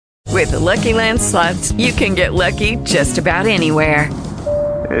With the Lucky Land Slots, you can get lucky just about anywhere.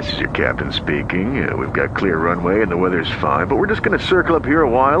 This is your captain speaking. We've got clear runway and the weather's fine, but we're just going to circle up here a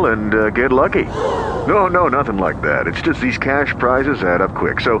while and get lucky. No, nothing like that. It's just these cash prizes add up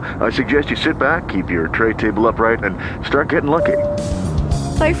quick. So I suggest you sit back, keep your tray table upright, and start getting lucky.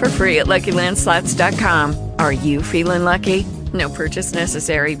 Play for free at LuckyLandSlots.com. Are you feeling lucky? No purchase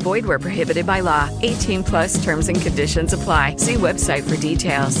necessary. Void where prohibited by law. 18 plus terms and conditions apply. See website for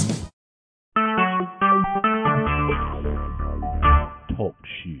details. Talk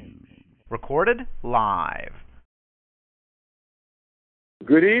shoes. Recorded live.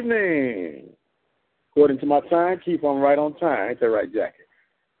 Good evening. According to my time, keep on right on time. Ain't that right, Jackie?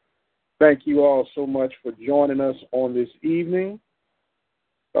 Thank you all so much for joining us on this evening.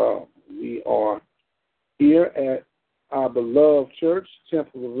 We are here at our beloved church,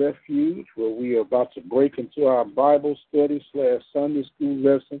 Temple of Refuge, where we are about to break into our Bible study / Sunday school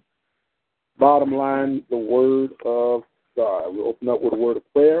lesson. Bottom line, the Word of God. We'll open up with a word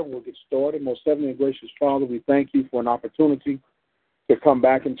of prayer. We'll get started. Most heavenly and gracious Father, we thank you for an opportunity to come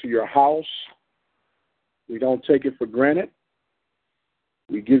back into your house. We don't take it for granted.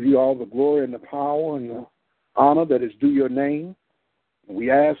 We give you all the glory and the power and the honor that is due your name.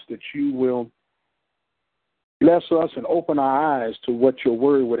 We ask that you will bless us and open our eyes to what your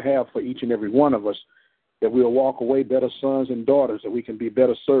word would have for each and every one of us, that we'll walk away better sons and daughters, that we can be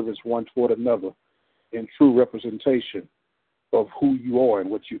better servants one toward another in true representation of who you are and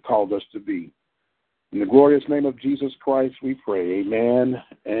what you called us to be. In the glorious name of Jesus Christ, we pray. Amen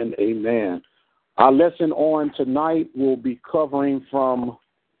and amen. Our lesson on tonight will be covering from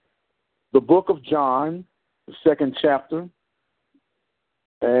the book of John, the 2nd chapter,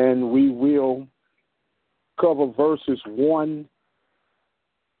 and we will cover verses 1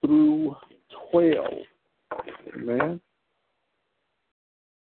 through 12. Amen.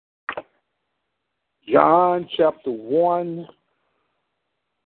 John chapter 1,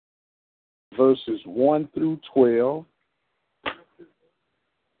 verses 1 through 12.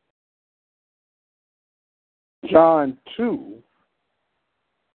 John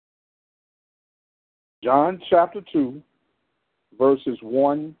chapter 2, verses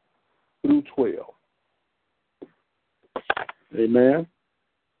 1 through 12. Amen.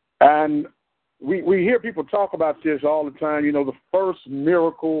 And we hear people talk about this all the time, you know, the first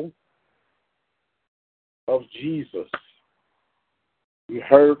miracle of Jesus. We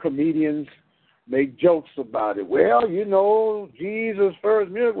heard comedians make jokes about it. Well, you know, Jesus'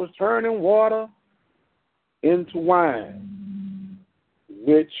 first miracle was turning water into wine,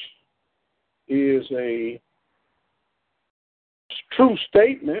 which is a true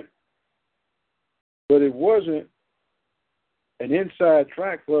statement, but it wasn't an inside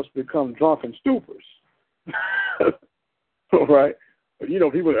track for us to become drunken stupors. All right? But, you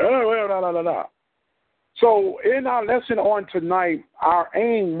know, people say, oh, well, no. So in our lesson on tonight, our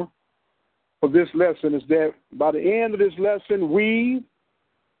aim for this lesson is that by the end of this lesson, we,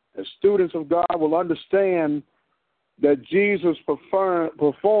 as students of God, will understand that Jesus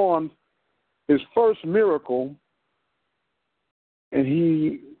performed his first miracle, and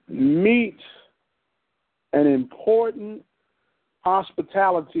he meets an important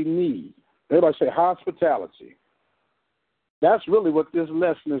hospitality need. Everybody say hospitality. That's really what this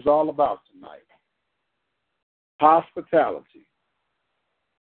lesson is all about tonight. Hospitality.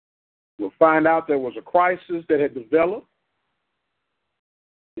 We'll find out there was a crisis that had developed,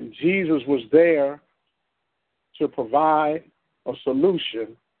 and Jesus was there to provide a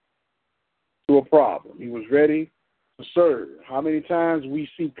solution to a problem. He was ready to serve. How many times we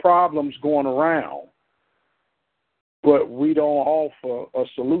see problems going around, but we don't offer a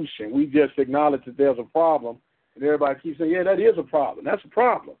solution? We just acknowledge that there's a problem, and everybody keeps saying, yeah, that is a problem. That's a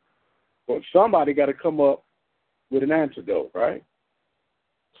problem. But somebody got to come up with an antidote, right?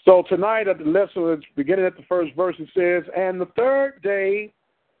 So tonight at the lesson, beginning at the first verse, it says, and the third day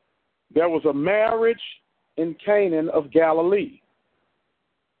there was a marriage in Canaan of Galilee,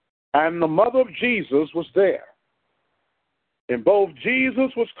 and the mother of Jesus was there. And both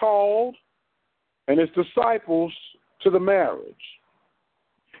Jesus was called and his disciples to the marriage.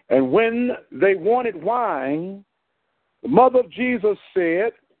 And when they wanted wine, the mother of Jesus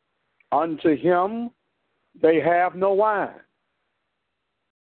said unto him, they have no wine.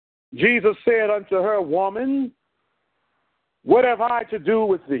 Jesus said unto her, woman, what have I to do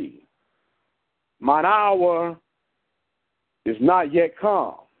with thee? Mine hour is not yet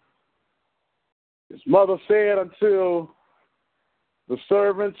come. His mother said unto the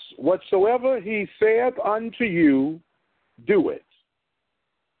servants, whatsoever he saith unto you, do it.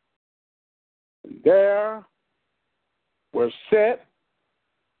 And there were set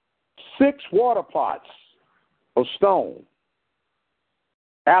 6 water pots of stone,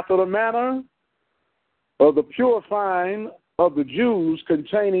 after the manner of the purifying of the Jews,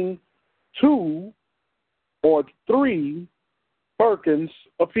 containing 2 or 3 firkins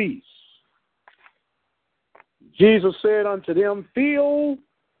apiece. Jesus said unto them, fill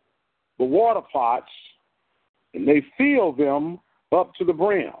the water pots, and they filled them up to the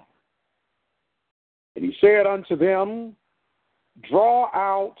brim. And he said unto them, draw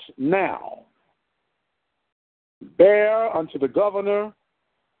out now, bear unto the governor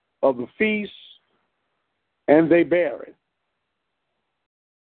of the feast, and they bear it.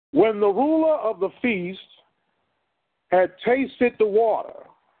 When the ruler of the feast had tasted the water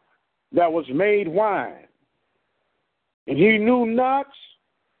that was made wine, and he knew not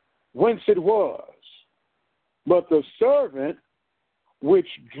whence it was, but the servant which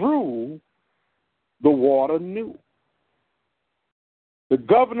drew the water knew. The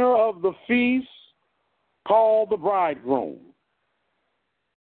governor of the feast called the bridegroom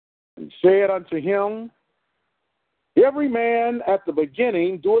and said unto him, every man at the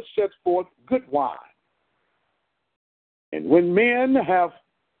beginning doeth set forth good wine. And when men have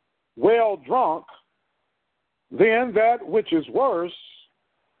well drunk, then that which is worse,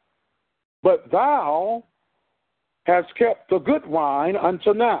 but thou hast kept the good wine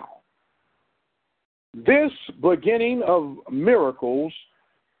until now. This beginning of miracles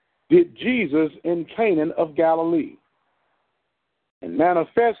did Jesus in Cana of Galilee, and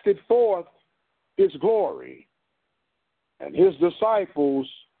manifested forth his glory, and his disciples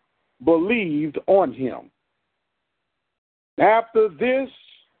believed on him. After this,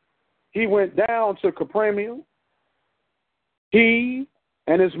 he went down to Capernaum, he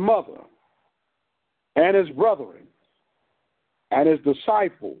and his mother, and his brethren, and his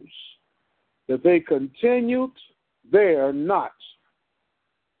disciples, that they continued there not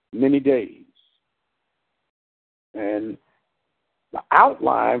many days. And the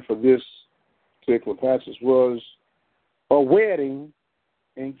outline for this particular passage was a wedding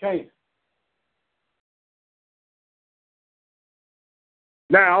in Cana.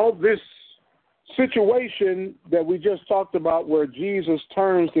 Now, this situation that we just talked about, where Jesus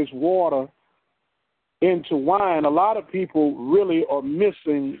turns this water into wine, a lot of people really are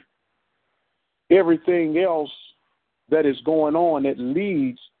missing everything else that is going on that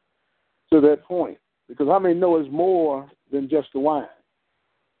leads to that point. Because how many know it's more than just the wine?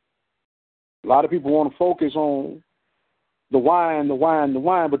 A lot of people want to focus on the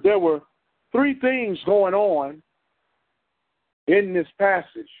wine, but there were 3 things going on in this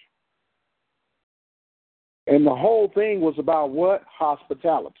passage. And the whole thing was about what?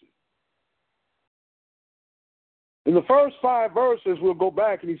 Hospitality. In the first 5 verses, we'll go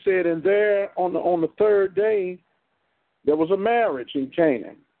back, and he said, and there on the 3rd day, there was a marriage in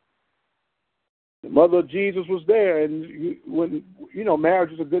Canaan. The mother of Jesus was there, and when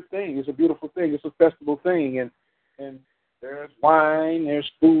marriage is a good thing. It's a beautiful thing. It's a festival thing, and there's wine, there's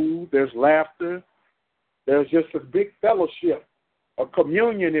food, there's laughter, there's just a big fellowship, a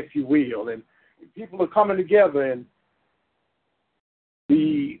communion, if you will, and people are coming together, and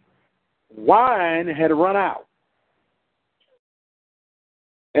the wine had run out.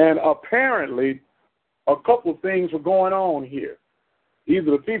 And apparently, a couple of things were going on here.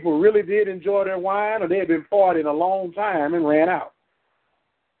 Either the people really did enjoy their wine, or they had been partying a long time and ran out.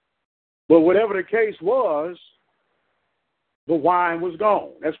 But whatever the case was, the wine was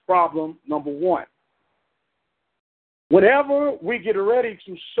gone. That's problem number 1. Whenever we get ready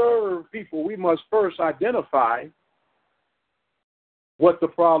to serve people, we must first identify what the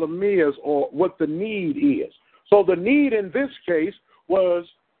problem is or what the need is. So the need in this case was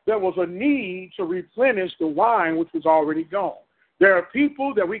there was a need to replenish the wine which was already gone. There are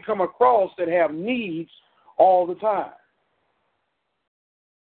people that we come across that have needs all the time.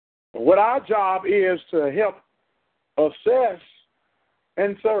 And what our job is to help assess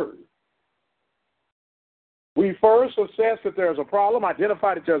and serve. We first assess that there's a problem,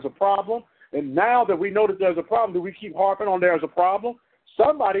 identify that there's a problem, and now that we know that there's a problem, do we keep harping on there's a problem?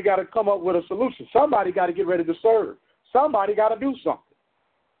 Somebody got to come up with a solution. Somebody got to get ready to serve. Somebody got to do something.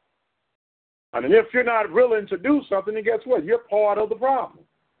 And if you're not willing to do something, then guess what? You're part of the problem.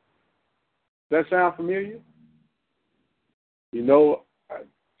 Does that sound familiar? I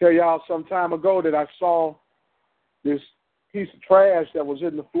tell y'all some time ago that I saw this piece of trash that was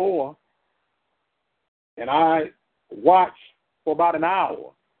in the floor, and I watched for about an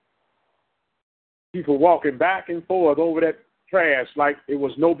hour people walking back and forth over that trash like it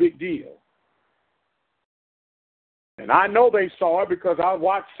was no big deal. And I know they saw it because I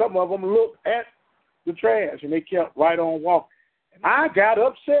watched some of them look at the trash, and they kept right on walking. And I got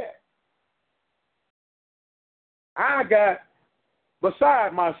upset. I got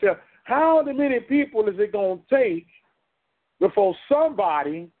beside myself. How many people is it going to take before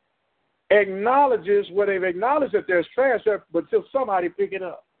somebody acknowledges where they've acknowledged that there's trash there, but till somebody pick it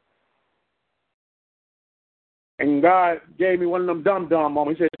up? And God gave me one of them dumb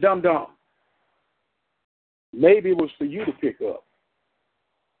moments. He said, dumb. Maybe it was for you to pick up.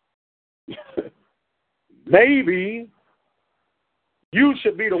 Maybe you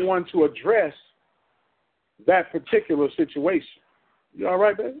should be the one to address that particular situation. You all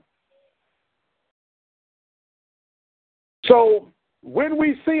right, baby? So when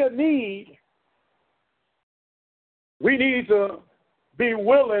we see a need, we need to be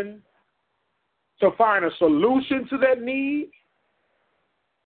willing to find a solution to that need,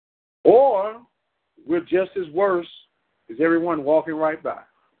 or we're just as worse as everyone walking right by.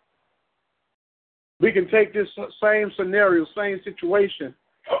 We can take this same scenario, same situation,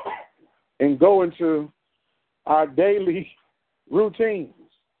 and go into our daily routines.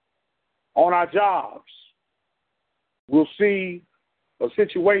 On our jobs, we'll see a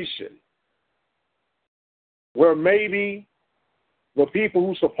situation where maybe the people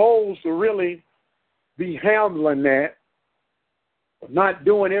who's supposed to really be handling that are not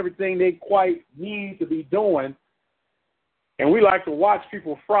doing everything they quite need to be doing. And we like to watch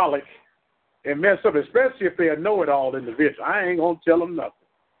people frolic and mess up, especially if they're a know-it-all individual. I ain't going to tell them nothing.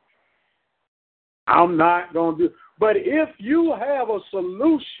 I'm not going to do. But if you have a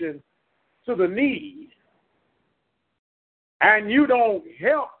solution to the need and you don't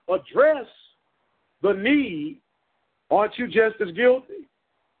help address the need, aren't you just as guilty?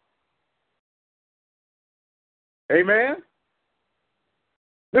 Amen?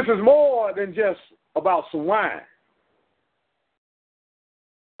 This is more than just about some wine.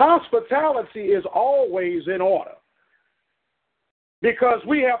 Hospitality is always in order because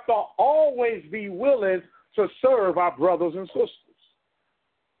we have to always be willing to serve our brothers and sisters.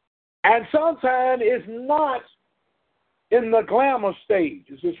 And sometimes it's not in the glamour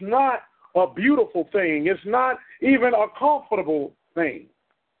stages. It's not a beautiful thing. It's not even a comfortable thing.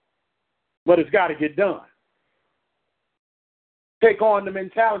 But it's got to get done. Take on the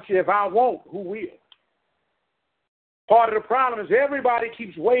mentality, if I won't, who will? Part of the problem is everybody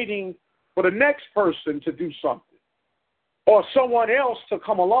keeps waiting for the next person to do something or someone else to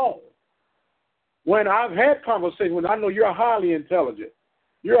come along. When I've had conversations, when I know you're highly intelligent.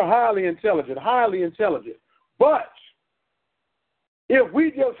 You're highly intelligent. But if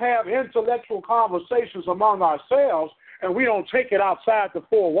we just have intellectual conversations among ourselves and we don't take it outside the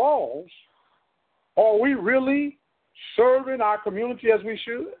four walls, are we really serving our community as we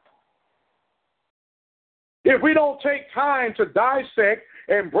should? If we don't take time to dissect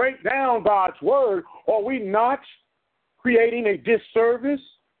and break down God's word, are we not creating a disservice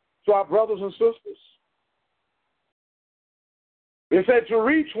to our brothers and sisters? It said to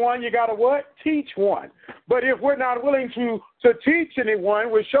reach one, you got to what? Teach one. But if we're not willing to teach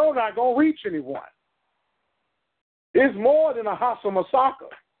anyone, we're sure not going to reach anyone. It's more than a hasa masaka.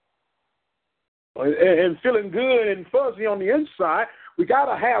 And feeling good and fuzzy on the inside, we got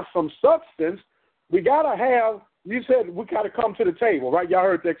to have some substance. We got to have, you said we got to come to the table, right? Y'all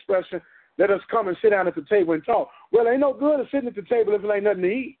heard the expression, let us come and sit down at the table and talk. Well, ain't no good at sitting at the table if there ain't nothing to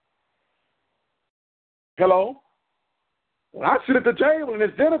eat. Hello? When I sit at the table and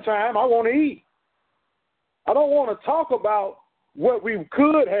it's dinner time, I want to eat. I don't want to talk about what we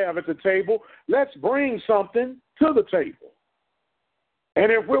could have at the table. Let's bring something to the table.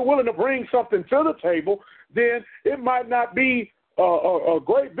 And if we're willing to bring something to the table, then it might not be a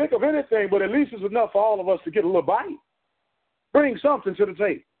great big of anything, but at least it's enough for all of us to get a little bite. Bring something to the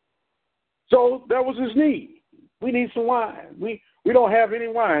table. So that was his need. We need some wine. We don't have any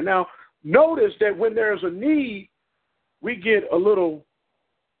wine. Now, notice that when there's a need, we get a little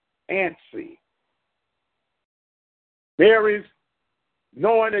antsy. Mary's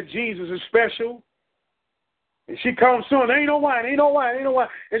knowing that Jesus is special. And she comes soon, ain't no wine.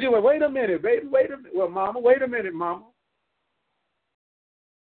 And she went, wait a minute, baby, wait a minute. Well, mama, wait a minute, mama.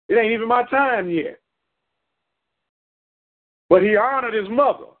 It ain't even my time yet. But he honored his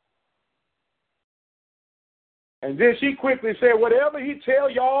mother. And then she quickly said, whatever he tell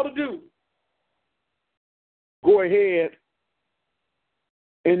y'all to do, go ahead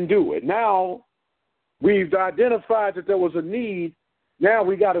and do it. Now, we've identified that there was a need. Now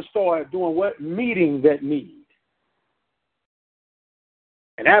we got to start doing what? Meeting that need.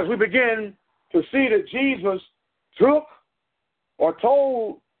 And as we begin to see that Jesus took or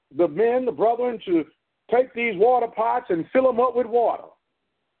told the men, the brethren, to take these water pots and fill them up with water.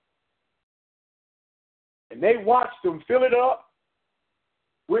 And they watched them fill it up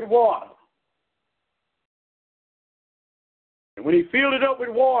with water. And when he filled it up with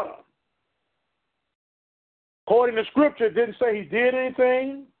water, according to Scripture, it didn't say he did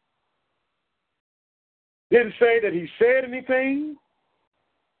anything. Didn't say that he said anything.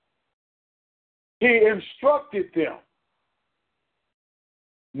 He instructed them.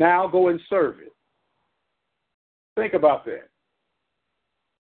 Now go and serve it. Think about that.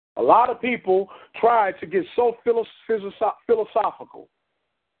 A lot of people try to get so philosophical,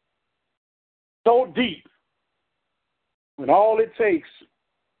 so deep, when all it takes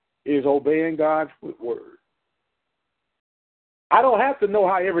is obeying God's word. I don't have to know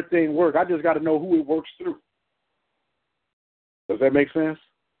how everything works. I just got to know who it works through. Does that make sense?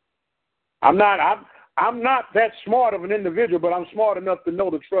 I'm not that smart of an individual, but I'm smart enough to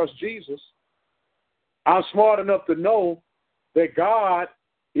know to trust Jesus. I'm smart enough to know that God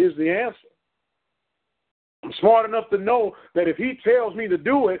is the answer. I'm smart enough to know that if he tells me to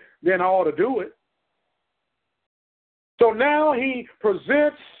do it, then I ought to do it. So now he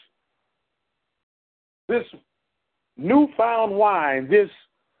presents this newfound wine,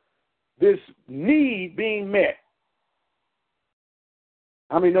 this need being met.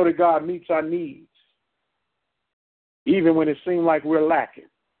 How many know that God meets our needs, even when it seems like we're lacking?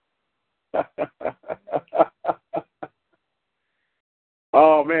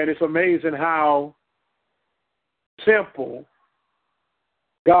 Oh, man, it's amazing how simple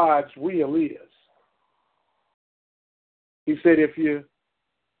God's will is. He said, if you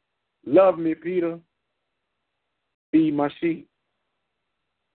love me, Peter, feed my sheep.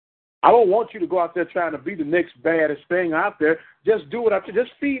 I don't want you to go out there trying to be the next baddest thing out there. Just do it.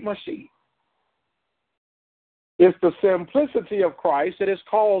 Just feed my sheep. It's the simplicity of Christ that has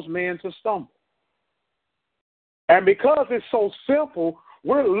caused man to stumble. And because it's so simple,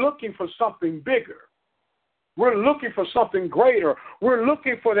 we're looking for something bigger. We're looking for something greater. We're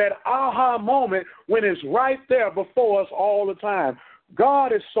looking for that aha moment when it's right there before us all the time.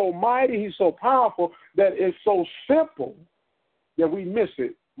 God is so mighty, he's so powerful, that it's so simple that we miss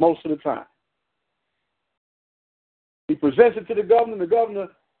it most of the time. He presents it to the governor,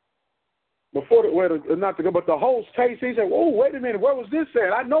 before the host tastes, he said, "Oh, wait a minute, where was this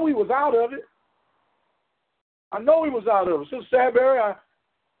at? I know he was out of it. Sister Sadberry, I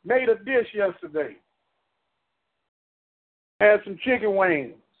made a dish yesterday. Had some chicken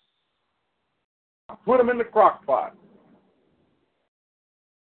wings. I put them in the crock pot.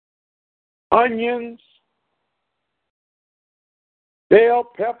 Onions, bell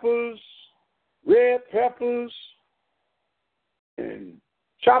peppers, red peppers, and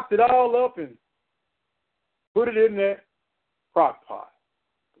chopped it all up and put it in that crock pot.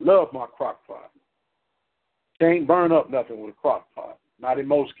 Love my crock pot. Can't burn up nothing with a crock pot. Not in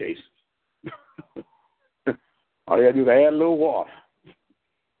most cases. All you got to do is add a little water.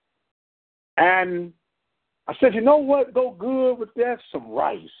 And I said, you know what go good with that? Some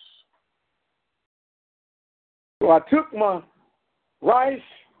rice. So I took my rice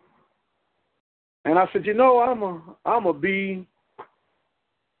and I said, you know, I'm a be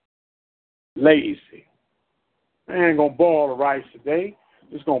lazy. I ain't going to boil the rice today.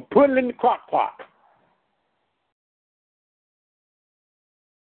 Just going to put it in the crock pot.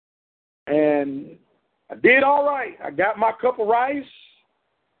 And I did all right. I got my cup of rice,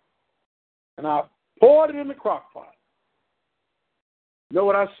 and I poured it in the crock pot. You know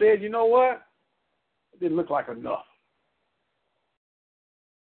what I said? You know what? It didn't look like enough.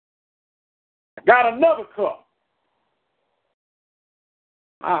 I got another cup.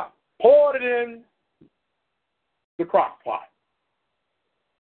 I poured it in the crock pot.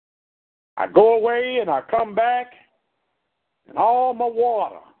 I go away, and I come back, and all my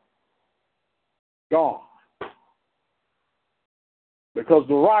water gone. Because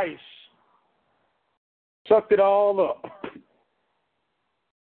the rice sucked it all up.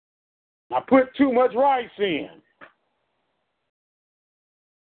 I put too much rice in.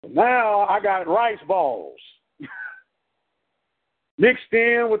 Now I got rice balls mixed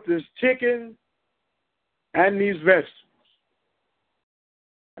in with this chicken and these vegetables.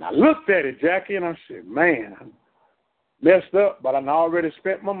 And I looked at it, Jackie, and I said, man, I messed up, but I already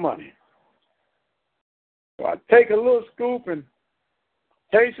spent my money. So I take a little scoop and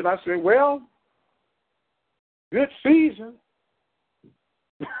taste it. I said, well, good season.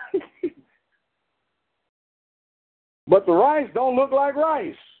 But the rice don't look like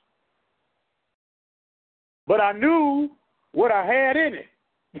rice. But I knew what I had in it.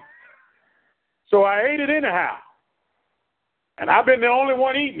 So I ate it anyhow. And I've been the only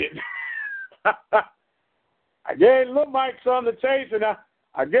one eating it. I gave little Mike some to taste, and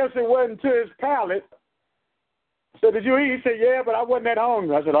I guess it wasn't to his palate. I said, did you eat? He said, yeah, but I wasn't that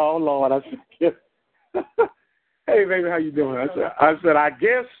hungry. I said, oh, Lord. I said, yeah. Hey, baby, how you doing? I said, I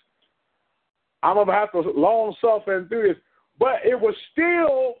guess I'm going to have to long suffer and do this. But it was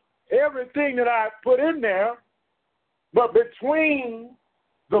still everything that I put in there. But between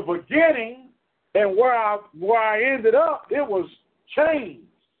the beginning and where I ended up, it was changed.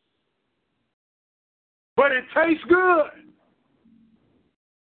 But it tastes good.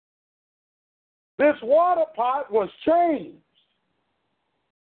 This water pot was changed.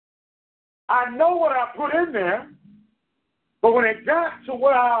 I know what I put in there, but when it got to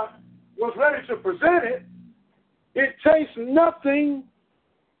where I was ready to present it, it tastes nothing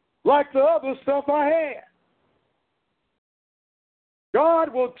like the other stuff I had.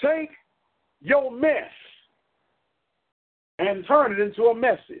 God will take your mess and turn it into a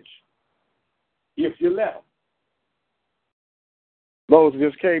message if you let him. Those who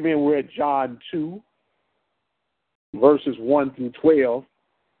just came in, we're at John 2, verses 1 through 12.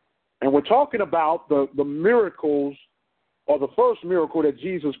 And we're talking about the miracles, or the first miracle that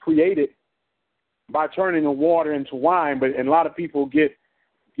Jesus created by turning the water into wine. And a lot of people get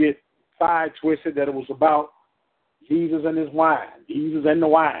side twisted that it was about Jesus and his wine, Jesus and the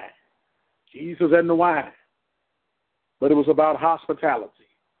wine, Jesus and the wine. But it was about hospitality.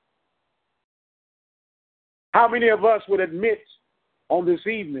 How many of us would admit on this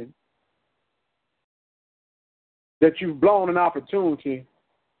evening that you've blown an opportunity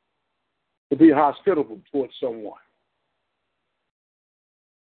to be hospitable towards someone?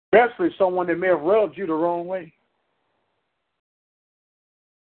 Especially someone that may have rubbed you the wrong way.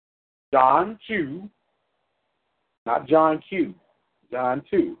 John 2, not John Q, John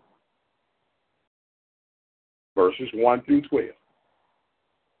 2, verses 1 through 12.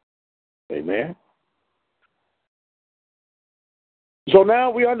 Amen. So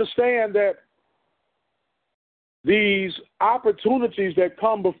now we understand that these opportunities that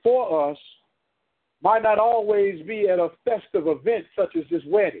come before us might not always be at a festive event such as this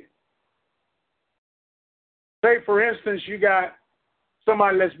wedding. Say, for instance, you got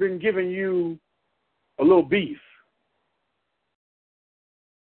somebody that's been giving you a little beef,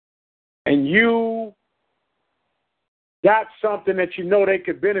 and you got something that you know they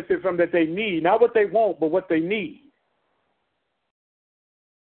could benefit from that they need. Not what they want, but what they need.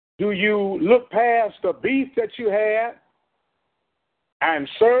 Do you look past the beef that you had and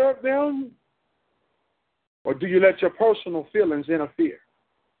serve them? Or do you let your personal feelings interfere?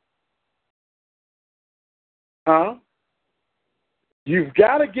 Huh? You've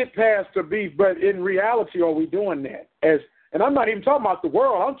got to get past the beef, but in reality, are we doing that? And I'm not even talking about the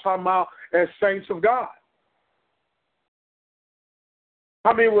world. I'm talking about as saints of God.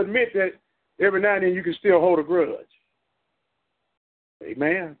 How many would admit that every now and then you can still hold a grudge?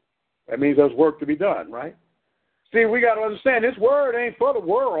 Amen. That means there's work to be done, right? See, we got to understand this word ain't for the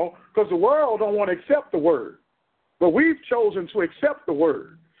world, because the world don't want to accept the word. But we've chosen to accept the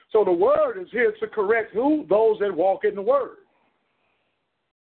word. So the word is here to correct who? Those that walk in the word.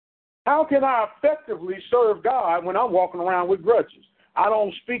 How can I effectively serve God when I'm walking around with grudges? I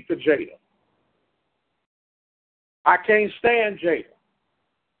don't speak to Jada. I can't stand Jada.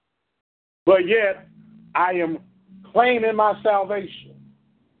 But yet, I am claiming my salvation.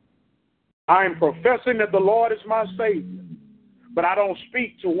 I am professing that the Lord is my Savior. But I don't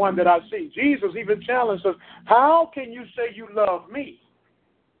speak to one that I see. Jesus even challenged us, how can you say you love me,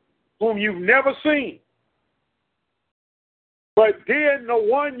 whom you've never seen? But then the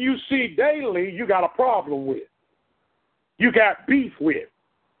one you see daily, you got a problem with. You got beef with.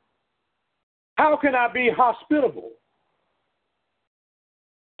 How can I be hospitable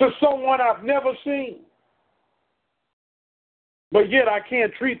to someone I've never seen? But yet I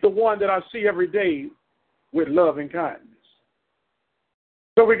can't treat the one that I see every day with love and kindness.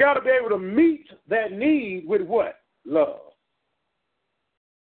 So we got to be able to meet that need with what? Love.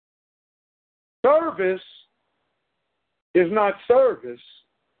 Service is not service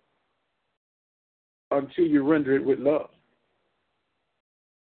until you render it with love.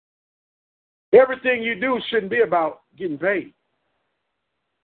 Everything you do shouldn't be about getting paid.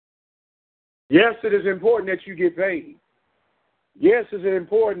 Yes, it is important that you get paid. Yes, it is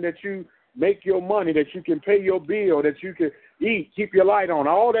important that you make your money, that you can pay your bill, that you can eat, keep your light on.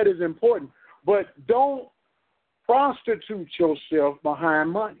 All that is important. But don't prostitute yourself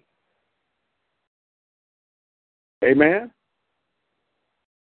behind money. Amen?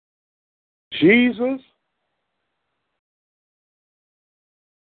 Jesus,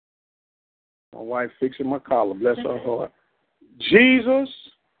 my wife fixing my collar, bless her heart. Jesus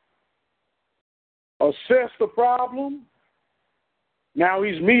assessed the problem. Now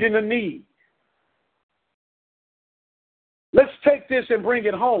he's meeting a need. Let's take this and bring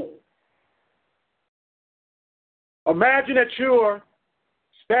it home. Imagine that you're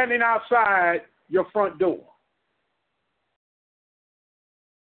standing outside your front door.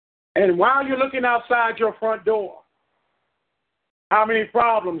 And while you're looking outside your front door, how many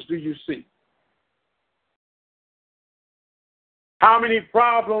problems do you see? How many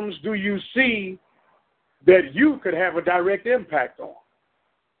problems do you see that you could have a direct impact on?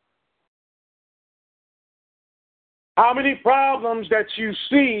 How many problems that you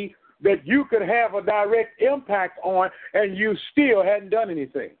see that you could have a direct impact on and you still hadn't done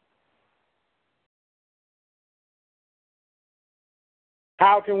anything?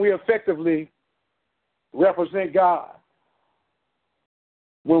 How can we effectively represent God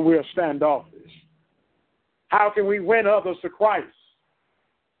when we're standoffish? How can we win others to Christ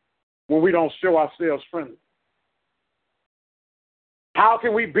when we don't show ourselves friendly? How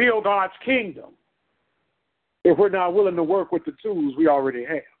can we build God's kingdom if we're not willing to work with the tools we already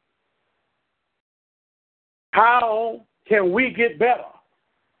have? How can we get better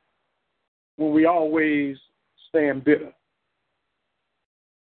when we always stand bitter?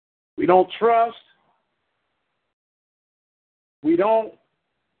 We don't trust. We don't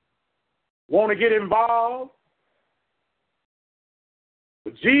want to get involved.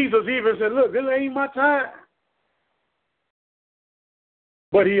 But Jesus even said, look, this ain't my time.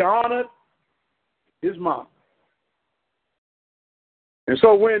 But he honored his mom. And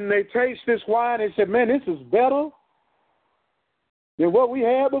so when they taste this wine, they said, man, this is better than what we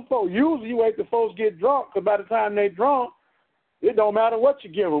had before. Usually you wait till folks get drunk, because by the time they drunk, it don't matter what you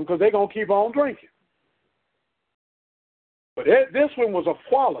give them, because they're going to keep on drinking. But this one was a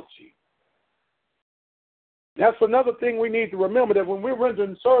quality. That's another thing we need to remember, that when we're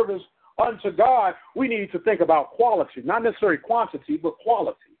rendering service unto God, we need to think about quality, not necessarily quantity, but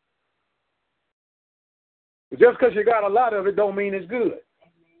quality. Just because you got a lot of it don't mean it's good.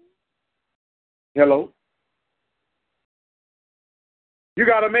 Hello? You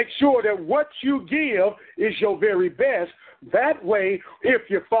got to make sure that what you give is your very best. That way, if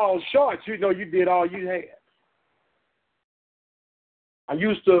you fall short, you know you did all you had. I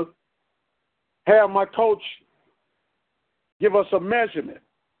used to have my coach give us a measurement.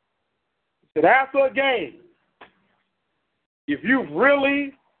 He said, after a game, if you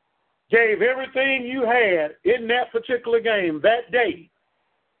really gave everything you had in that particular game that day,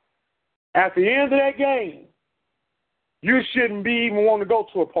 at the end of that game, you shouldn't be even wanting to go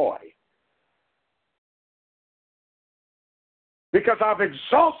to a party. Because I've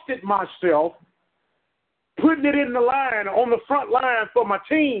exhausted myself putting it in the line, on the front line for my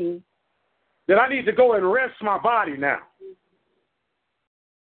team, that I need to go and rest my body now.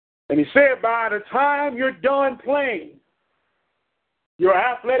 And he said, by the time you're done playing your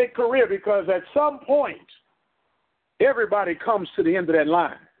athletic career, because at some point, everybody comes to the end of that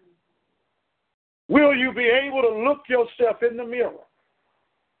line, will you be able to look yourself in the mirror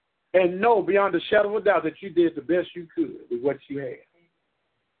and know beyond a shadow of a doubt that you did the best you could with what you had?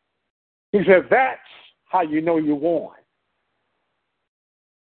 He said, that's how you know you won.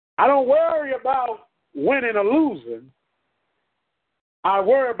 I don't worry about winning or losing. I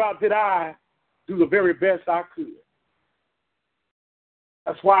worry about, did I do the very best I could?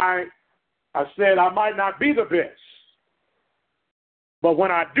 That's why I said I might not be the best, but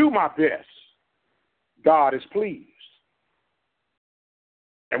when I do my best, God is pleased.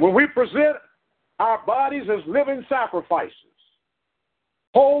 And when we present our bodies as living sacrifices,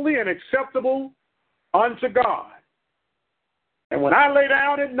 holy and acceptable unto God, and when I lay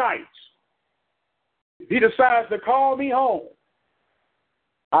down at night, if he decides to call me home,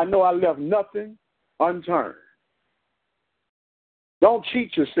 I know I left nothing unturned. Don't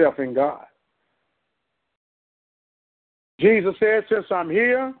cheat yourself in God. Jesus said, since I'm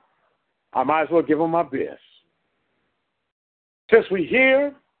here, I might as well give him my best. Since we're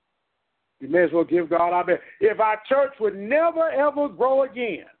here, we may as well give God our best. If our church would never, ever grow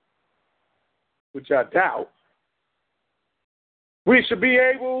again, which I doubt, we should be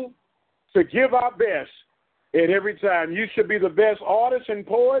able to give our best at every time. You should be the best artist and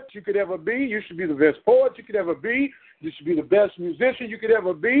poet you could ever be. You should be the best poet you could ever be. You should be the best musician you could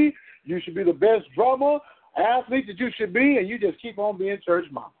ever be. You should be the best drummer, athlete that you should be, and you just keep on being church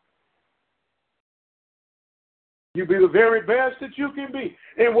mama. You be the very best that you can be.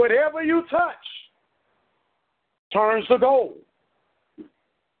 And whatever you touch turns to gold.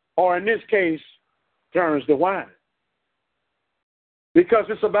 Or in this case, turns to wine. Because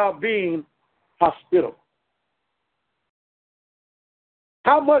it's about being hospitable.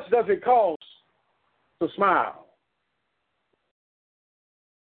 How much does it cost to smile?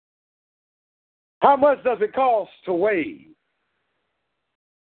 How much does it cost to wave?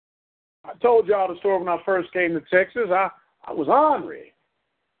 I told y'all the story when I first came to Texas. I was ornery.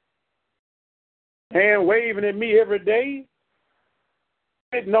 Hand waving at me every day,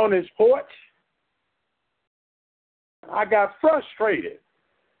 sitting on his porch. I got frustrated.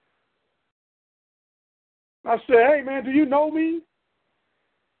 I said, hey, man, do you know me?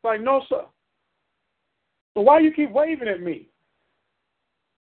 It's like, no, sir. So why you keep waving at me?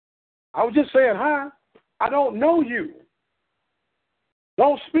 I was just saying hi. I don't know you.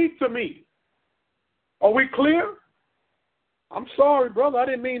 Don't speak to me. Are we clear? I'm sorry, brother. I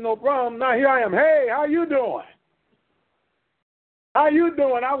didn't mean no problem. Now here I am. Hey, how you doing? How you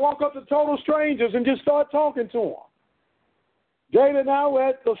doing? I walk up to total strangers and just start talking to them. Jada and I were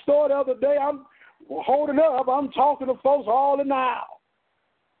at the store the other day. I'm holding up. I'm talking to folks all in the aisle.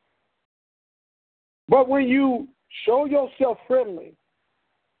 But when you show yourself friendly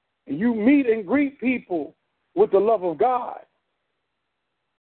and you meet and greet people with the love of God,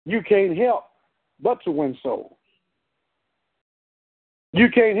 you can't help but to win souls. You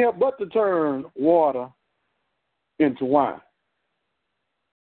can't help but to turn water into wine.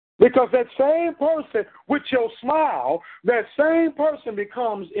 Because that same person with your smile, that same person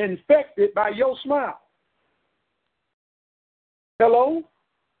becomes infected by your smile. Hello?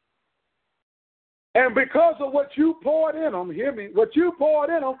 And because of what you poured in them, hear me, what you poured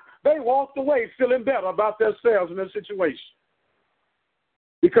in them, they walked away feeling better about themselves and their situation.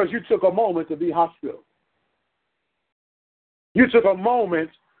 Because you took a moment to be hospitable. You took a moment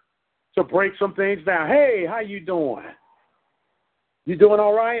to break some things down. Hey, how you doing? You doing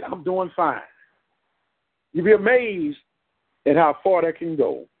all right? I'm doing fine. You'd be amazed at how far that can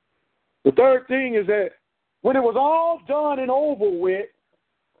go. The third thing is that when it was all done and over with,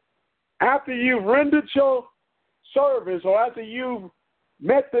 after you've rendered your service or after you've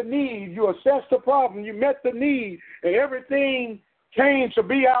met the need, you assessed the problem, you met the need, and everything came to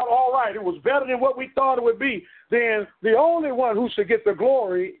be out all right, it was better than what we thought it would be, then the only one who should get the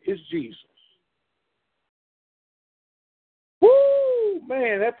glory is Jesus. Woo,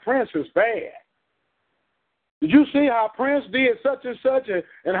 man, that Prince is bad. Did you see how Prince did such and such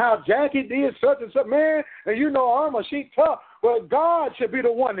and how Jackie did such and such? Man, and you know Irma, she tough. But God should be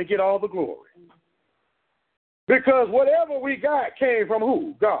the one to get all the glory. Because whatever we got came from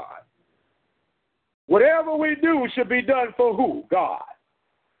who? God. Whatever we do should be done for who? God.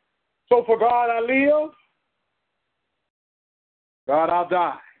 So for God I live, God I'll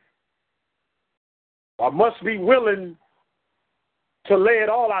die. I must be willing to lay it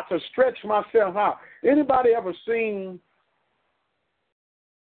all out, to stretch myself out. Anybody ever seen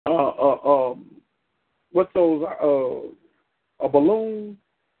what's those a balloon?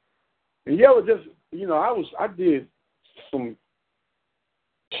 And you ever just, you know, I did some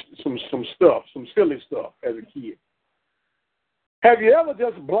stuff, some silly stuff as a kid. Have you ever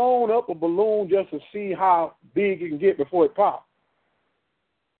just blown up a balloon just to see how big it can get before it pops?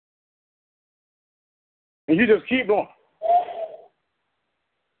 And you just keep going.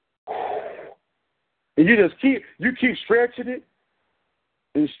 And you keep stretching it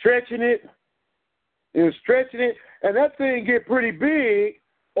and stretching it and stretching it, and that thing get pretty big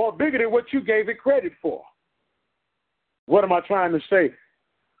or bigger than what you gave it credit for. What am I trying to say?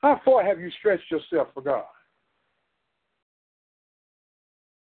 How far have you stretched yourself for God?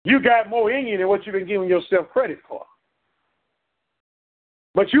 You got more in you than what you've been giving yourself credit for.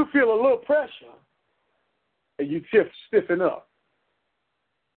 But you feel a little pressure, and you stiffen up.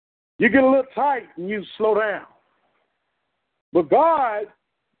 You get a little tight, and you slow down. But God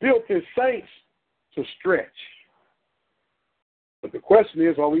built his saints to stretch. But the question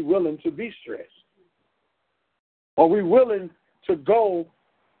is, are we willing to be stretched? Are we willing to go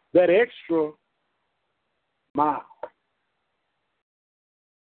that extra mile?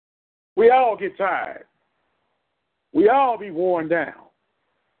 We all get tired. We all be worn down.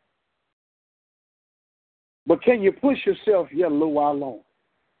 But can you push yourself yet a little while longer?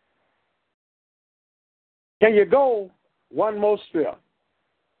 Can you go one more step?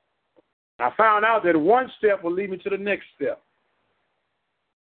 I found out that one step will lead me to the next step.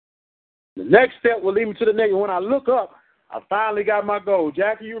 The next step will lead me to the next. And when I look up, I finally got my goal.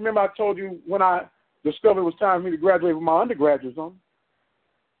 Jackie, you remember I told you when I discovered it was time for me to graduate with my undergraduates on?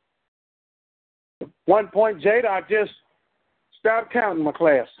 At one point, Jada, I just stopped counting my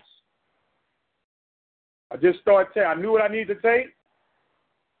classes. I just started I knew what I needed to take.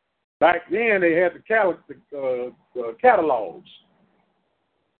 Back then, they had the catalogs.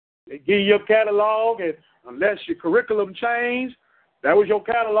 They give you your catalog, and unless your curriculum changed, that was your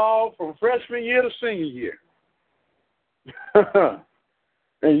catalog from freshman year to senior year.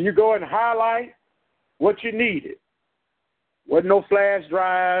 And you go and highlight what you needed. Wasn't no flash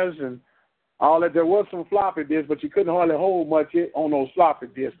drives and All that there was some floppy disks, but you couldn't hardly hold much on those floppy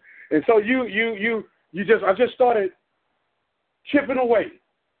disks. And so I just started chipping away.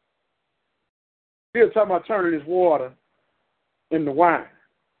 Still talking about turning this water into wine.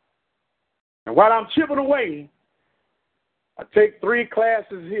 And while I'm chipping away, I take 3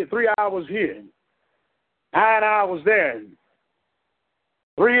 classes here, 3 hours here, 9 hours there, and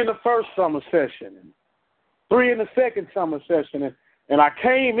 3 in the first summer session, and 3 in the second summer session. And I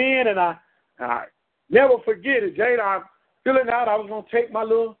came in, and I never forget it, Jada. I'm filling out. I was going to take my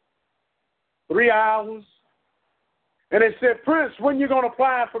little 3 hours. And they said, Prince, when you going to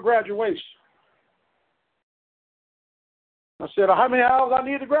apply for graduation? I said, how many hours I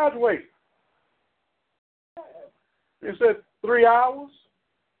need to graduate? They said, 3 hours.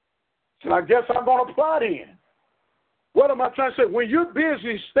 I said, I guess I'm going to apply then. What am I trying to say? When you're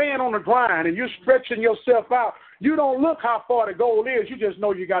busy staying on the grind and you're stretching yourself out, you don't look how far the goal is. You just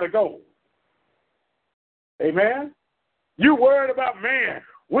know you got to go. Amen? You worried about, man,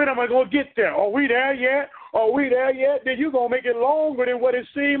 when am I going to get there? Are we there yet? Are we there yet? Then you're going to make it longer than what it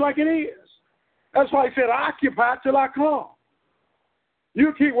seems like it is. That's why he said, occupy till I come.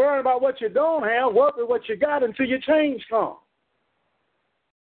 You keep worrying about what you don't have, work with what you got until your change comes.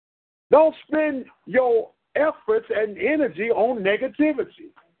 Don't spend your efforts and energy on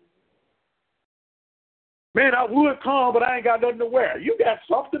negativity. Man, I would come, but I ain't got nothing to wear. You got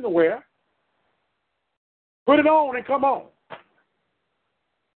something to wear. Put it on and come on.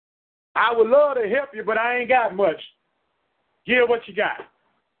 I would love to help you, but I ain't got much. Give what you got.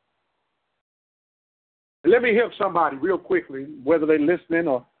 Let me help somebody real quickly, whether they're listening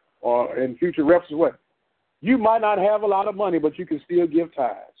or in future references. What? You might not have a lot of money, but you can still give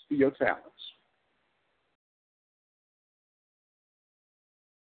tithes to your talents.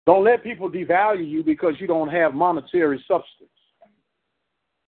 Don't let people devalue you because you don't have monetary substance.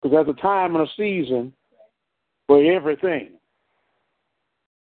 Because there's a time and a season for everything.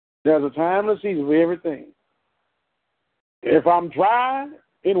 There's a time and a season for everything. If I'm dry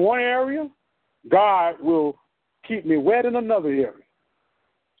in one area, God will keep me wet in another area.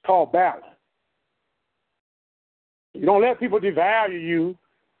 It's called balance. You don't let people devalue you.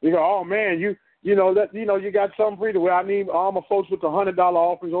 You go, oh man, you got something free to wear. I need all my folks with the $100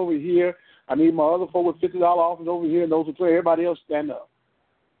 offerings over here. I need my other folks with $50 offerings over here, and those will play. Everybody else stand up.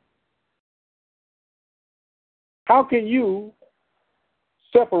 How can you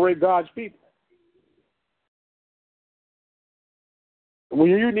separate God's people when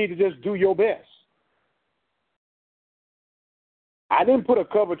you need to just do your best? I didn't put a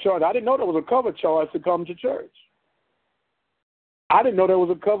cover charge. I didn't know there was a cover charge to come to church. I didn't know there was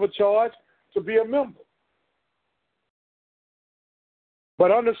a cover charge to be a member.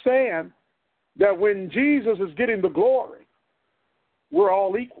 But understand that when Jesus is getting the glory, we're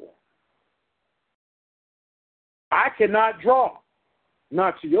all equal. I cannot draw,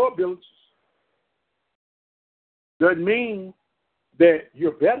 not to your abilities. Doesn't mean that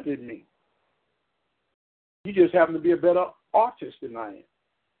you're better than me. You just happen to be a better artist than I am.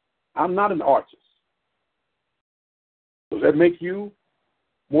 I'm not an artist. Does that make you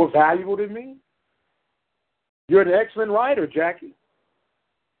more valuable than me? You're an excellent writer, Jackie.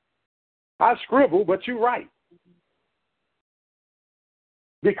 I scribble, but you write.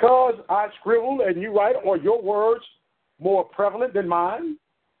 Because I scribble and you write, are your words more prevalent than mine?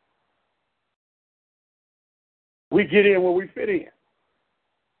 We get in where we fit in.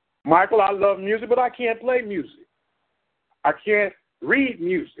 Michael, I love music, but I can't play music. I can't read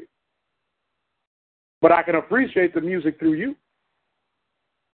music. But I can appreciate the music through you.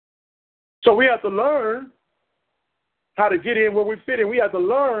 So we have to learn how to get in where we fit in. We have to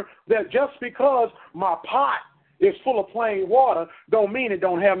learn that just because my pot is full of plain water don't mean it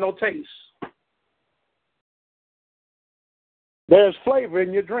don't have no taste. There's flavor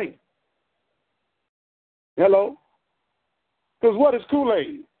in your drink. Hello? Because what is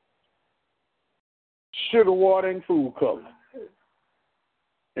Kool-Aid? Sugar, water, and food color.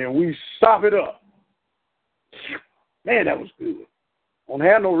 And we sop it up. Man, that was good. Don't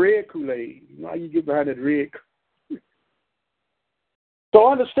have no red Kool-Aid. You know how you get behind that red.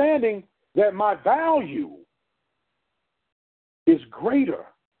 So understanding that my value is greater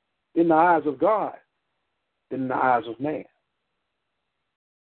in the eyes of God than in the eyes of man.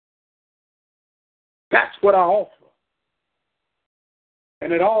 That's what I offer.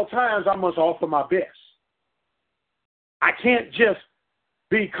 And at all times, I must offer my best. I can't just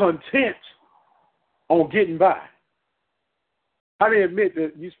be content on getting by. I mean, admit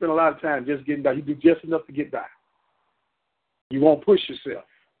that you spend a lot of time just getting by. You do just enough to get by. You won't push yourself.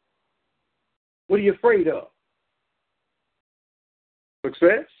 What are you afraid of?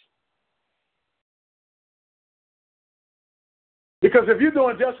 Success? Because if you're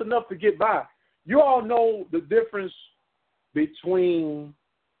doing just enough to get by, you all know the difference between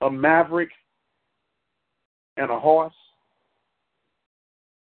a maverick and a horse?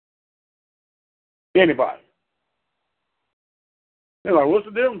 Anybody? They're like, what's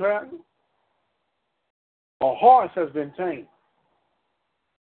the difference, Pastor? A horse has been tamed.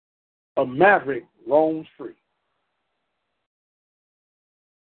 A maverick roams free.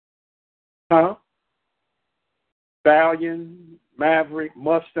 Huh? Stallion, maverick,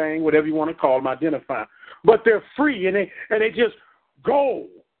 Mustang, whatever you want to call them, identify. But they're free, and they just go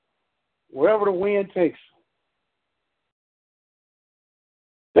wherever the wind takes them.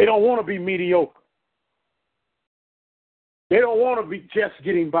 They don't want to be mediocre. They don't want to be just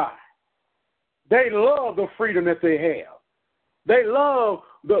getting by. They love the freedom that they have. They love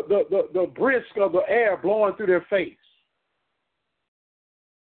the brisk of the air blowing through their face.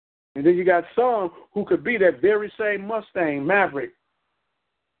 And then you got some who could be that very same Mustang, Maverick,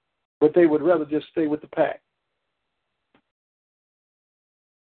 but they would rather just stay with the pack.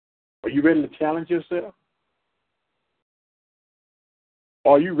 Are you ready to challenge yourself?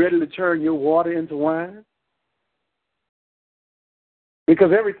 Are you ready to turn your water into wine?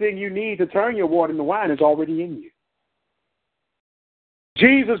 Because everything you need to turn your water into wine is already in you.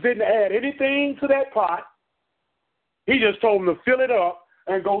 Jesus didn't add anything to that pot. He just told them to fill it up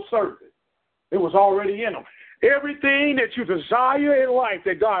and go serve it. It was already in them. Everything that you desire in life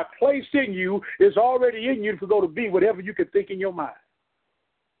that God placed in you is already in you to go to be whatever you can think in your mind.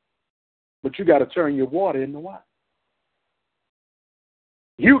 But you got to turn your water into wine.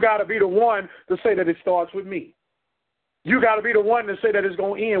 You got to be the one to say that it starts with me. You got to be the one to say that it's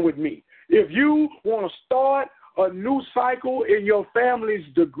going to end with me. If you want to start a new cycle in your family's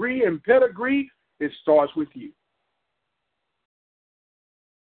degree and pedigree, it starts with you.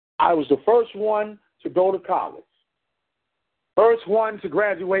 I was the first one to go to college, first one to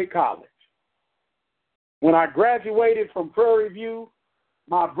graduate college. When I graduated from Prairie View,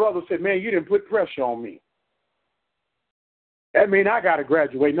 my brother said, man, you didn't put pressure on me. That means I got to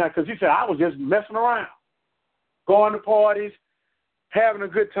graduate now, because he said I was just messing around, going to parties, having a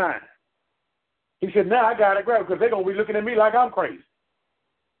good time. He said, now I got to graduate because they're going to be looking at me like I'm crazy.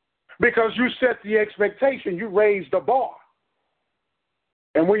 Because you set the expectation, you raised the bar.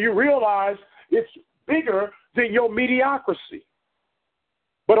 And when you realize it's bigger than your mediocrity,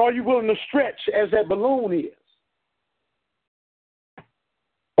 but are you willing to stretch as that balloon is?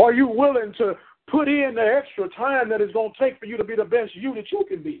 Are you willing to put in the extra time that it's going to take for you to be the best you that you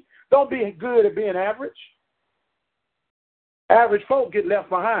can be? Don't be good at being average. Average folk get left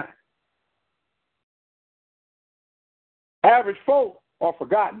behind. Average folk are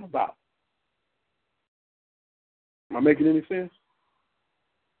forgotten about. Am I making any sense?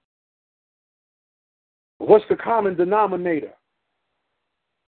 What's the common denominator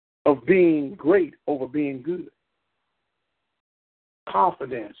of being great over being good?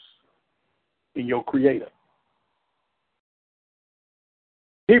 Confidence in your Creator.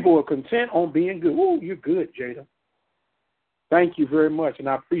 People are content on being good. Ooh, you're good, Jada. Thank you very much, and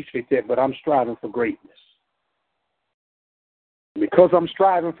I appreciate that, but I'm striving for greatness. Because I'm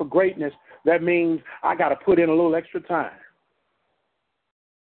striving for greatness, that means I got to put in a little extra time.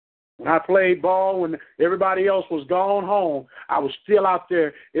 When I played ball, when everybody else was gone home, I was still out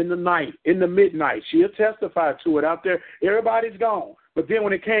there in the night, in the midnight. She'll testify to it out there. Everybody's gone. But then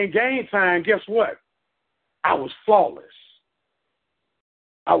when it came game time, guess what? I was flawless.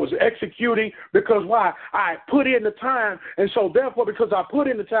 I was executing because why? I put in the time, and so therefore because I put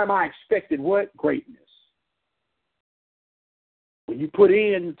in the time, I expected what? Greatness. When you put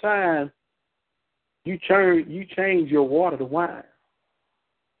in the time, you change your water to wine.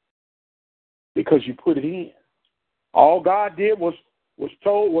 Because you put it in. All God did was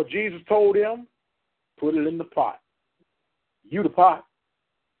told what Jesus told him, put it in the pot. You the pot.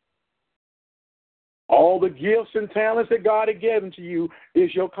 All the gifts and talents that God had given to you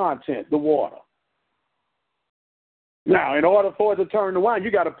is your content, the water. Now, in order for it to turn to wine,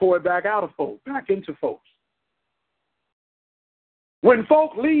 you got to pour it back out of folks, back into folks. When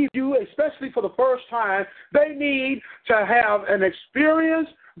folk leave you, especially for the first time, they need to have an experience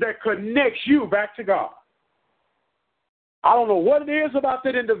that connects you back to God. I don't know what it is about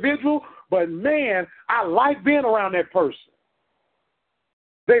that individual, but man, I like being around that person.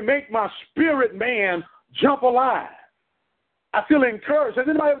 They make my spirit man jump alive. I feel encouraged. Has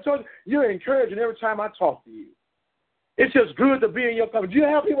anybody ever told you, you're encouraging every time I talk to you? It's just good to be in your company. Do you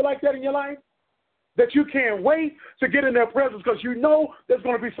have people like that in your life? that you can't wait to get in their presence because you know there's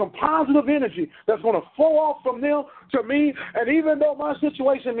going to be some positive energy that's going to flow off from them to me. And even though my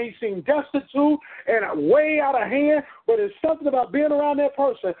situation may seem destitute and way out of hand, but it's something about being around that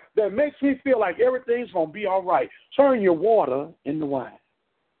person that makes me feel like everything's going to be all right. Turn your water into wine.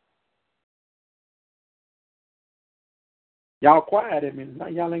 Y'all quiet at me.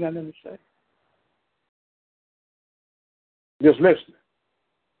 Y'all ain't got nothing to say. Just listening.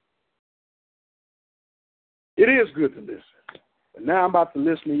 It is good to listen. But now I'm about to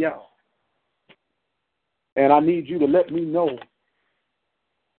listen to y'all. And I need you to let me know,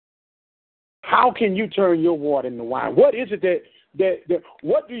 how can you turn your water into wine? What is it that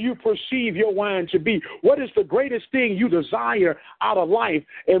what do you perceive your wine to be? What is the greatest thing you desire out of life?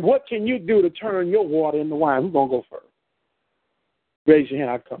 And what can you do to turn your water into wine? Who's going to go first? Raise your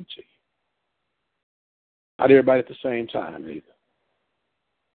hand, I'll come to you. Not everybody at the same time either.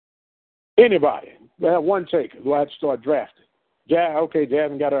 Anybody? We have one taker. We'll have to start drafting. Okay,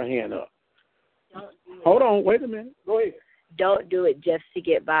 Jasmine got her hand up. Hold on, wait a minute. Go ahead. Don't do it just to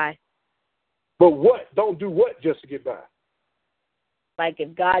get by. But what? Don't do what just to get by? Like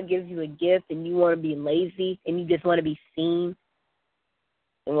if God gives you a gift and you want to be lazy and you just want to be seen,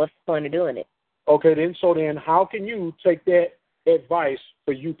 then what's the point of doing it? Okay, then how can you take that advice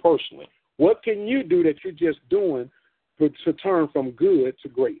for you personally? What can you do that you're just doing to turn from good to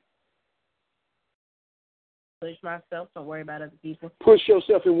great? Push myself, don't worry about other people. Push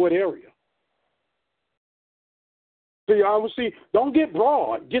yourself in what area? See, don't get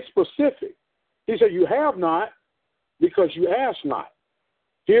broad, get specific. He said, you have not because you ask not.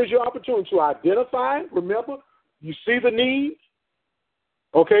 Here's your opportunity to identify. Remember, you see the need.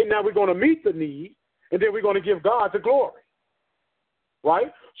 Okay, now we're going to meet the need, and then we're going to give God the glory.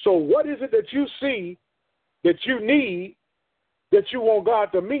 Right? So what is it that you see that you need that you want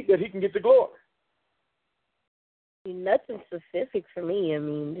God to meet that he can get the glory? Nothing specific for me. I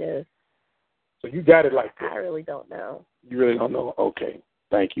mean, just. So you got it like that. I really don't know. You really don't know? Okay.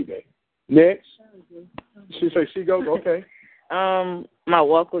 Thank you, baby. Next. She say she goes, okay. My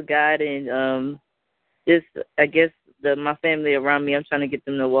walk with God and just, I guess, my family around me, I'm trying to get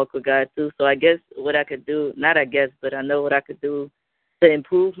them to walk with God too. So I guess what I could do, not I guess, but I know what I could do to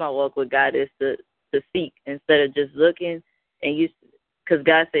improve my walk with God is to seek instead of just looking. And because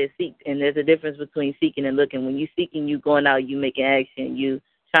God says seek, and there's a difference between seeking and looking. When you're seeking, you going out, you making action, you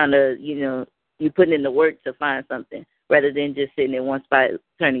trying to, you putting in the work to find something rather than just sitting in one spot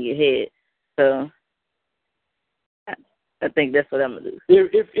turning your head. So I think that's what I'm going to do.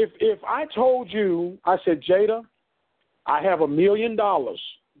 If I told you, I said, Jada, I have $1 million,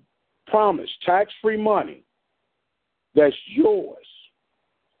 promised, tax-free money, that's yours,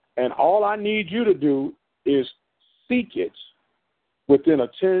 and all I need you to do is seek it within a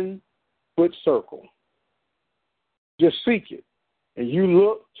 10-foot circle. Just seek it. And you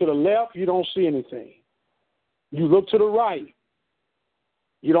look to the left, you don't see anything. You look to the right,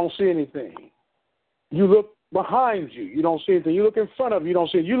 you don't see anything. You look behind you, you don't see anything. You look in front of you, you don't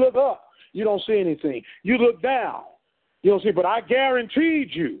see it. You look up, you don't see anything. You look down, you don't see it. But I guaranteed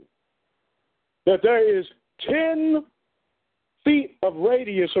you that there is 10 feet of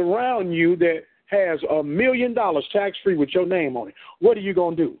radius around you that has $1 million tax-free with your name on it. What are you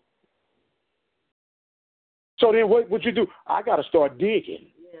going to do? So then what would you do? I got to start digging.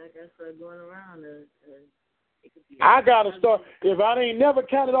 Yeah, I got to start going around. I got to start. If I ain't never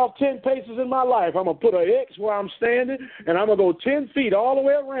counted off 10 paces in my life, I'm going to put an X where I'm standing, and I'm going to go 10 feet all the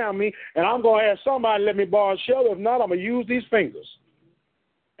way around me, and I'm going to ask somebody to let me borrow a shovel. If not, I'm going to use these fingers.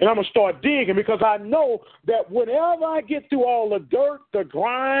 And I'm going to start digging because I know that whenever I get through all the dirt, the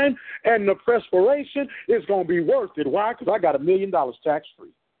grime, and the perspiration, it's going to be worth it. Why? Because I got $1 million tax-free.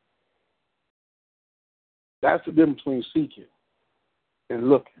 That's the difference between seeking and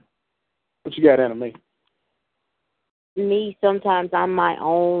looking. What you got, Anna Mae? Me, sometimes I'm my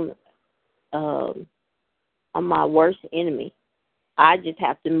own, I'm my worst enemy. I just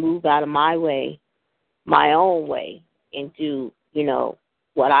have to move out of my way, my own way, and do,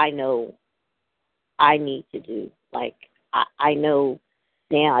 what I know I need to do. Like, I know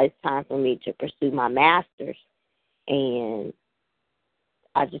now it's time for me to pursue my master's, and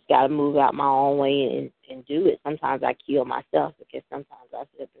I just got to move out my own way and do it. Sometimes I kill myself because sometimes I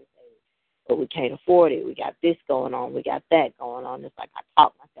sit up and say, but we can't afford it. We got this going on. We got that going on. It's like I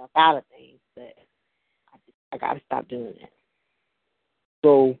talk myself out of things, but I got to stop doing that.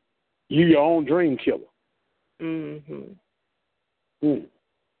 So you your own dream killer. Mm-hmm.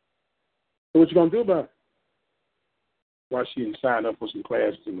 So what you going to do about it? Why she didn't sign up for some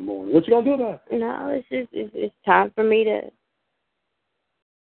classes in the morning? What you going to do about it? No, it's time for me to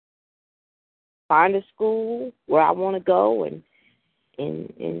find a school where I want to go and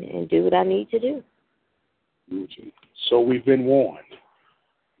do what I need to do. So we've been warned.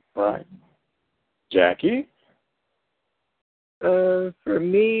 Right. Jackie? For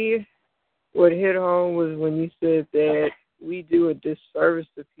me, what hit home was when you said that we do a disservice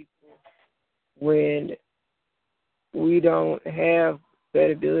to people when we don't have that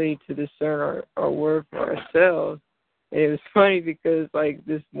ability to discern our word for ourselves. And it was funny because, like,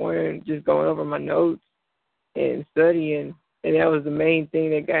 this morning, just going over my notes and studying, and that was the main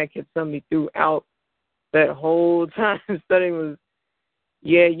thing that God kept telling me throughout that whole time studying was,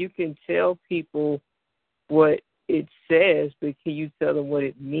 yeah, you can tell people what it says, but can you tell them what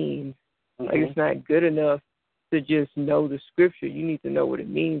it means? Mm-hmm. Like, it's not good enough to just know the scripture. You need to know what it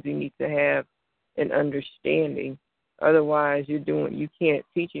means. You need to have an understanding. Otherwise, you can't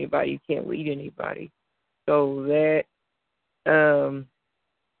teach anybody. You can't lead anybody. So that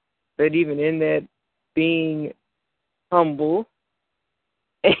even in that, being humble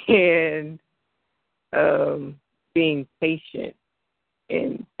and being patient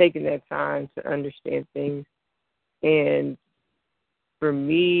and taking that time to understand things. And for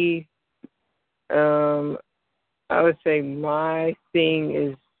me, I would say my thing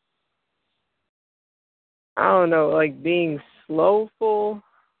is, I don't know, like being slowful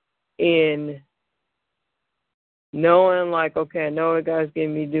in knowing, like, okay, I know what God's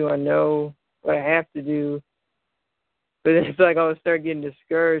giving me to do. I know what I have to do. But it's like I would start getting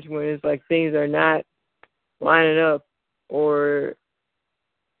discouraged when it's like things are not lining up, or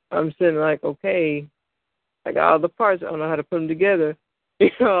I'm sitting like, okay, I got all the parts. I don't know how to put them together.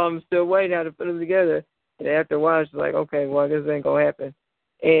 I'm still waiting how to put them together. And after a while, it's like, okay, well, this ain't going to happen.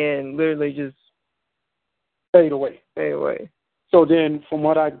 And literally just fade away. So then, from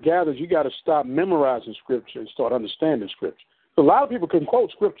what I gathered, you got to stop memorizing Scripture and start understanding Scripture. So a lot of people can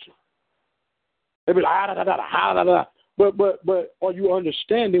quote Scripture. They be like, but are you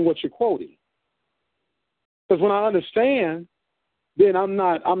understanding what you're quoting? Because when I understand, then I'm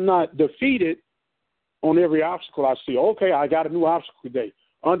not defeated on every obstacle I see. Okay, I got a new obstacle today.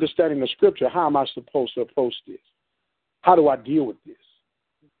 Understanding the Scripture, how am I supposed to approach this? How do I deal with this?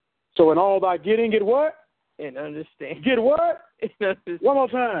 So in all thy getting, get what? And understand. Get what? One more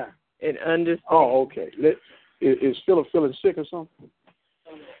time. And understand. Oh, okay. Is Philip feeling sick or something?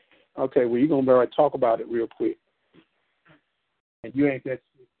 Okay, well, you're going to be right talk about it real quick. And you ain't that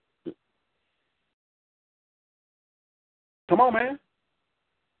sick. Come on, man.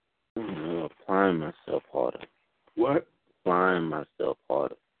 Applying myself harder. What? Applying myself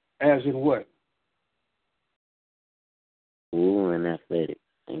harder. As in what? School and athletics.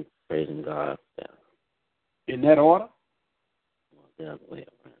 And praising God. In that order? The other way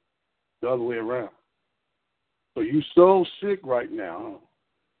around. The other way around. So you so sick right now,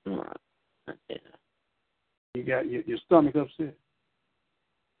 huh? No, not that. You got your stomach upset?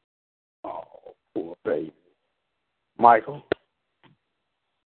 Oh, poor baby. Michael?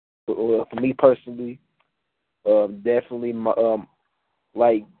 For me personally, definitely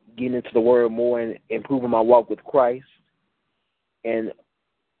like getting into the Word more and improving my walk with Christ, and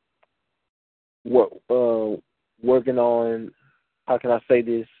working on, how can I say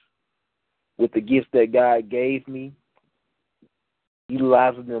this, with the gifts that God gave me,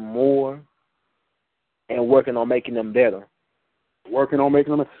 utilizing them more, and working on making them better.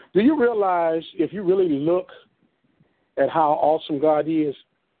 Do you realize, if you really look at how awesome God is,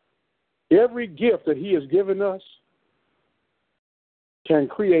 every gift that He has given us can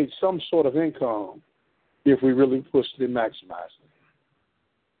create some sort of income if we really push it and maximize it.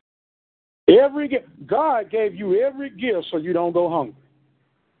 God gave you every gift so you don't go hungry.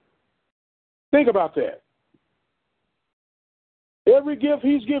 Think about that. Every gift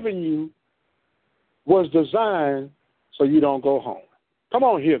He's given you was designed so you don't go home. Come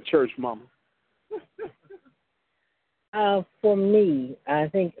on here, church mama. For me, I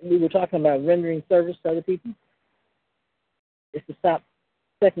think we were talking about rendering service to other people. Is to stop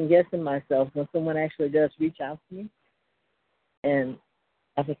second-guessing myself when someone actually does reach out to me. And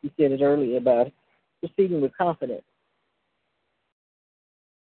I think you said it earlier about proceeding with confidence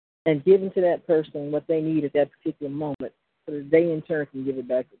and giving to that person what they need at that particular moment so that they, in turn, can give it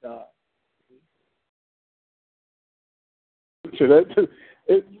back to God. So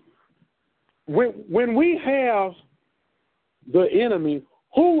when we have the enemy,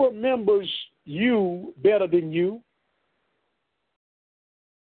 who remembers you better than you?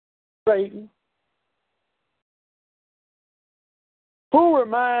 Satan. Who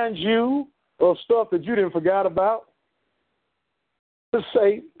reminds you of stuff that you didn't forget about?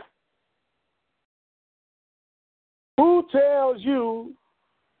 Satan. Who tells you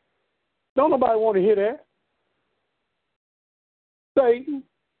Don't nobody want to hear that. Satan.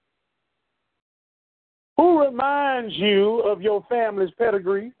 Who reminds you of your family's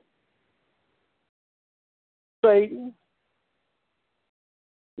pedigree? Satan.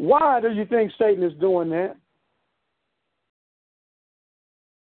 Why do you think Satan is doing that?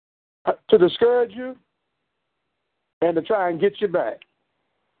 To discourage you and to try and get you back.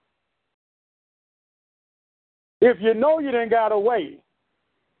 If you know you done got away,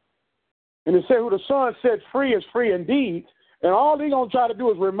 and it said who the Son set free is free indeed, and all they're going to try to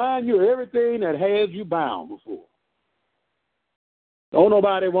do is remind you of everything that has you bound before. Don't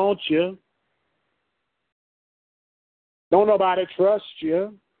nobody want you. Don't nobody trust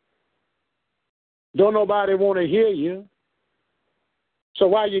you. Don't nobody want to hear you. So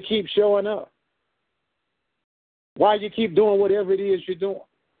why you keep showing up? Why you keep doing whatever it is you're doing?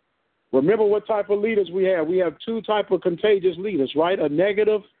 Remember what type of leaders we have. We have two type of contagious leaders, right? A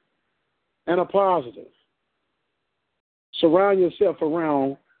negative and a positive. Surround yourself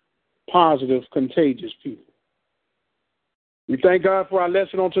around positive, contagious people. We thank God for our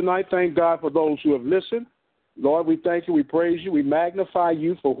lesson on tonight. Thank God for those who have listened. Lord, we thank you, we praise you, we magnify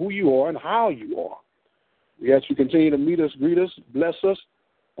you for who you are and how you are. We ask you continue to meet us, greet us, bless us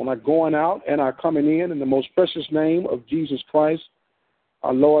on our going out and our coming in the most precious name of Jesus Christ,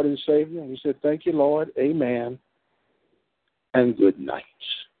 our Lord and Savior. And we said, thank you, Lord. Amen. And good night.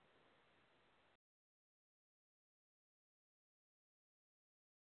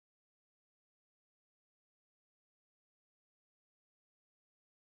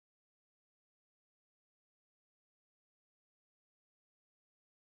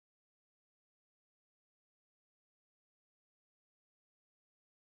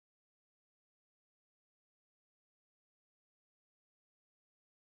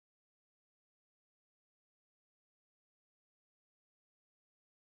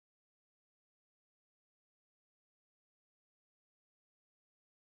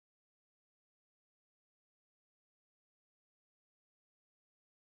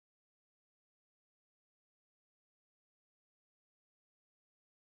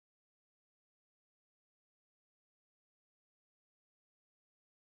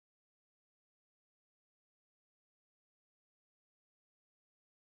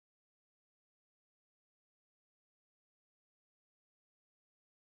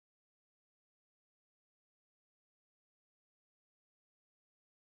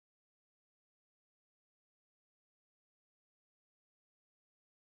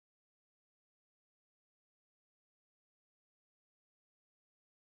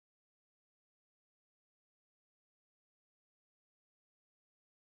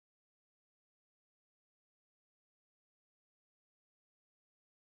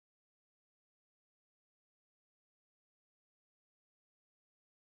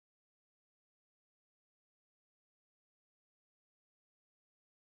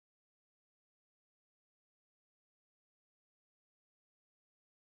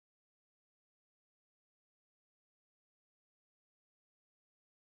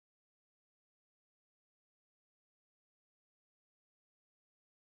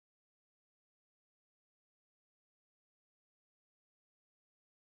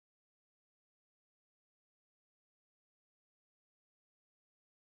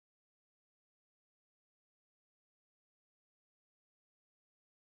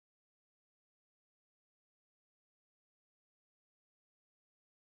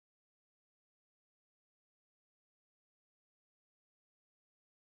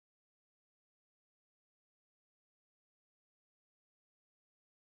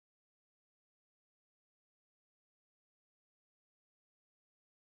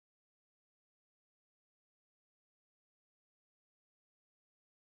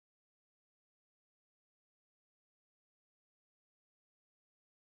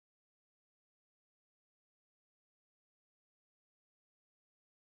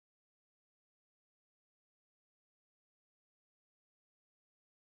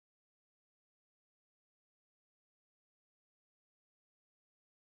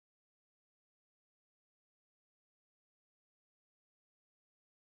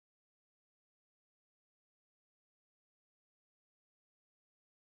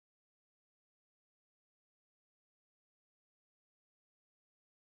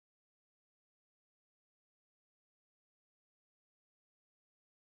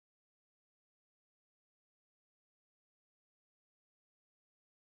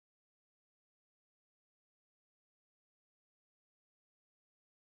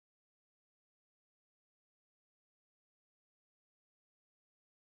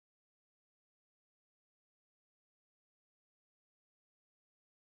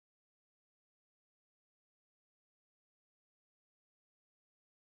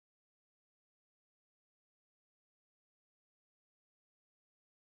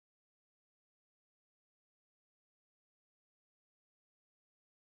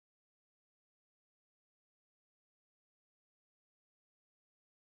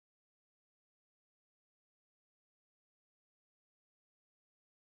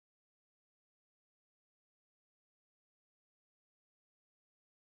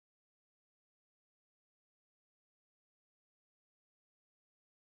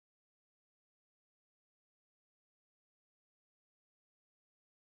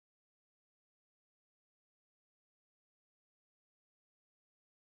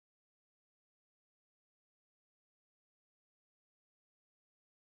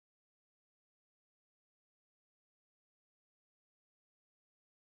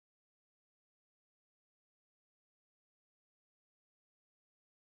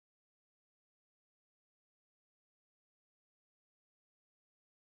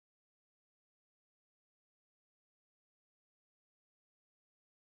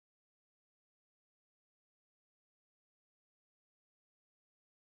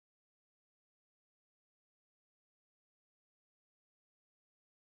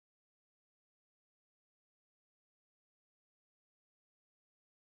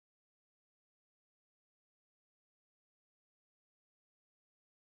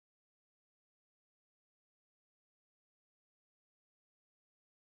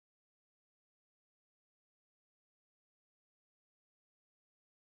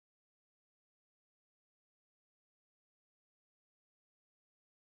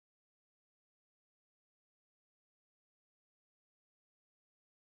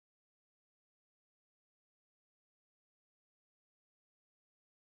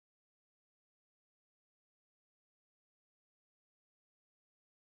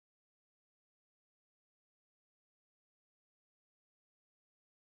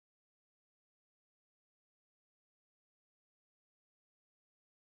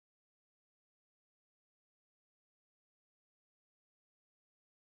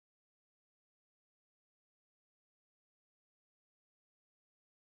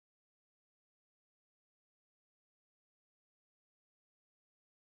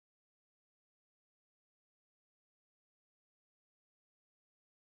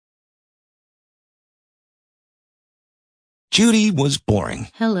 Judy was boring.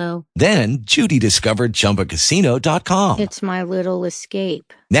 Hello. Then Judy discovered ChumbaCasino.com. It's my little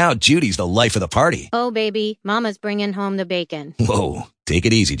escape. Now Judy's the life of the party. Oh, baby, mama's bringing home the bacon. Whoa, take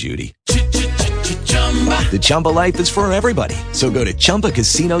it easy, Judy. The Chumba life is for everybody. So go to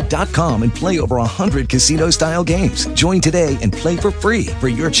ChumbaCasino.com and play over 100 casino-style games. Join today and play for free for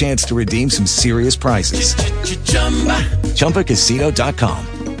your chance to redeem some serious prizes. ChumbaCasino.com.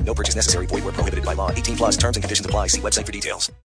 No purchase necessary. Void where prohibited by law. 18+ terms and conditions apply. See website for details.